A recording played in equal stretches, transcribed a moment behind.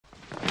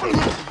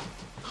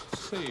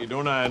Say,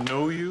 don't I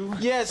know you?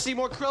 Yeah,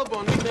 Seymour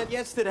Krillbone. We met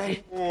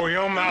yesterday. Oh,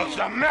 your mouth's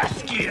a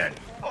mess, kid.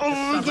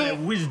 Sounds like a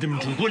wisdom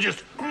tooth. We'll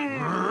just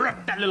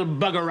rip that little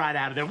bugger right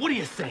out of there. What do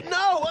you think?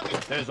 No!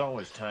 There's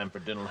always time for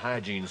dental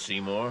hygiene,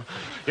 Seymour.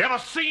 You ever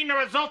seen the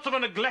results of a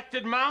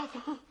neglected mouth?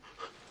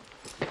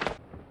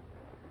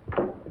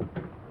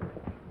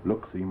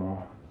 Look,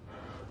 Seymour.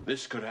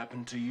 This could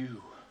happen to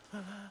you.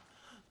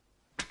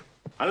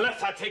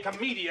 Unless I take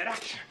immediate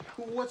action.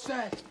 What's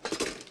that?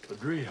 The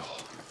drill.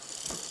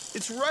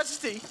 It's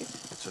rusty.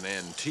 It's an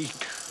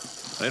antique.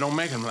 They don't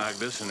make them like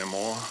this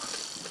anymore.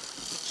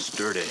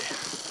 Sturdy,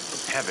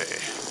 heavy,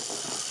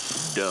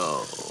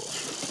 dull.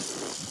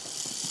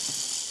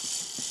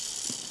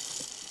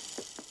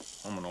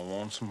 I'm gonna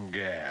want some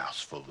gas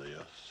for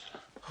this.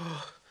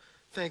 Oh,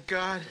 thank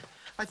God.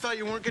 I thought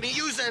you weren't gonna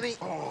use any.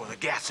 Oh, the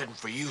gas isn't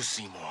for you,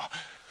 Seymour.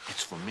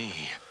 It's for me.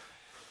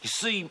 You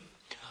see,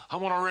 I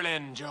want to really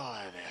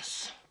enjoy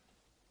this.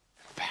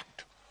 In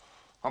fact,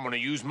 I'm going to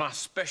use my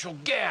special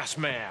gas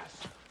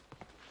mask.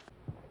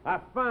 I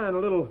find a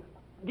little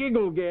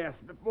giggle gas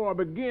before I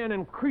begin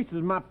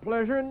increases my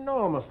pleasure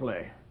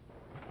enormously.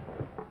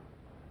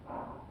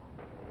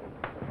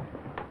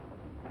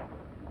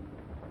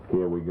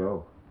 Here we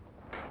go.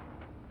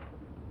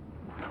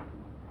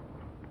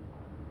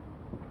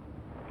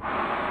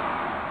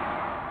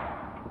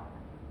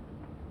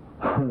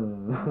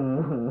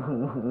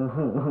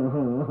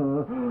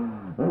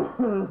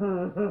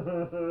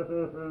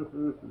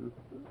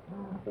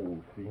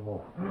 Oh,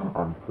 Seymour,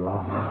 I'm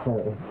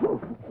flying.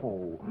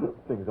 Oh,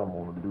 things I'm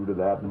gonna do to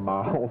that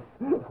mouth.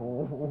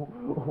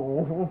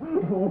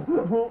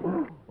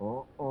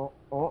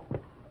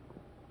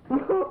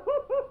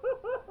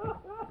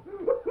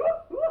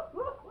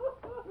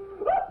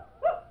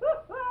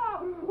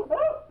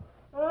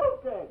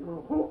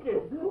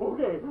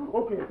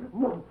 Okay.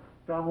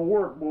 Time to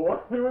work, boy.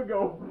 Here we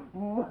go.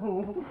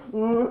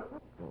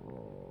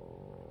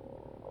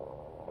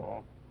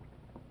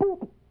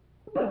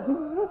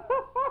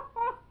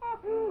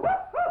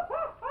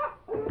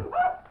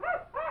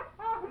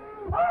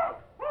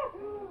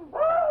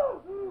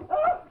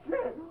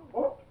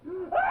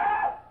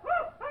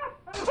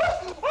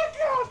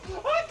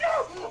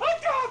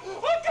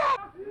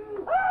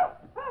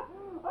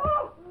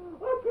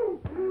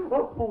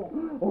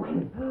 Okay,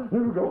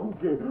 here we go.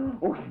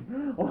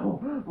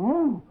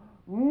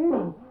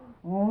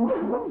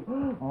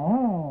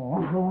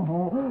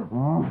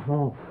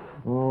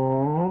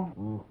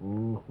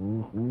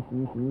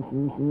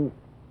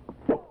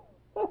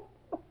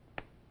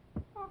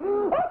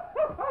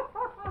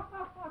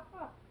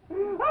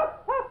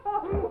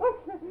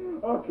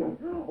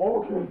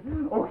 Okay.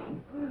 Okay.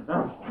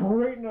 Now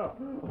straighten up.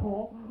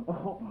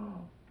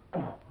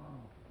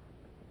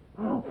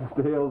 What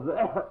the hell's that?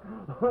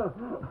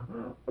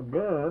 A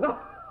gun.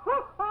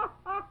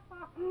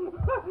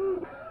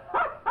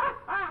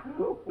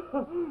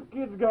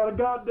 Kid's got a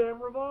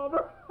goddamn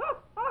revolver.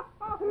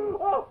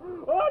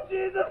 Oh,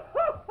 Jesus!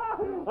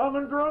 I'm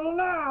in trouble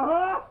now,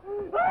 huh?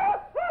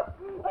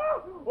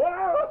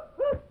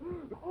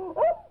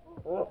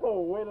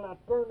 Oh, wait till I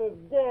turn this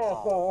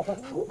gas on.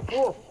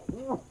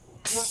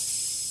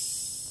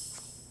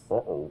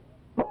 Uh-oh.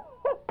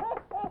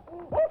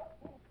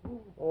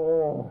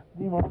 Oh,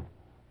 Seymour.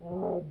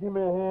 Give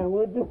me a hand,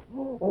 would you?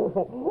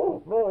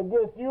 No, I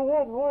guess you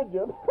wouldn't, would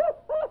you?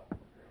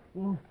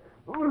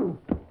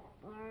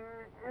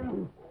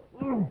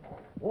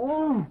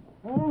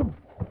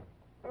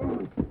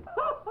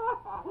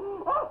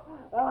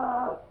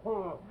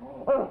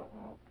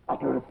 I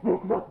could have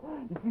fixed that.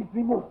 You see,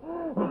 Seymour?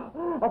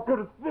 I could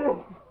have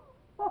fixed.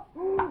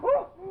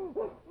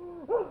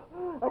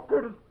 I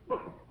could have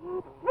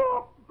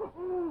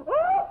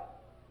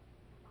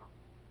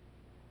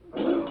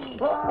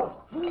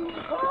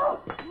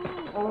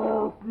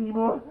Oh,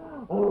 Seymour.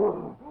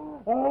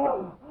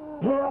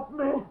 Help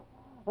me.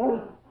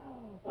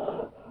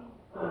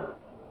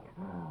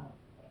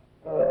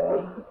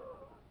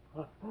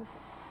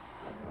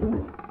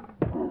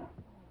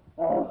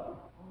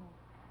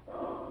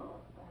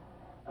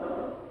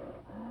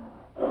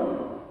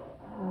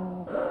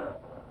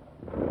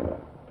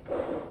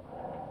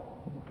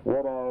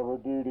 What'd I ever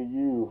do to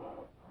you?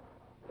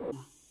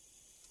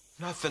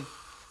 Nothing.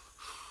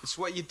 It's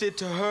what you did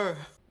to her.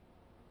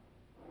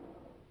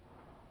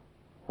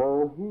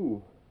 Her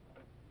who?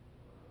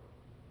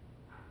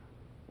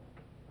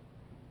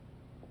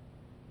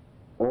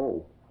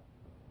 Oh.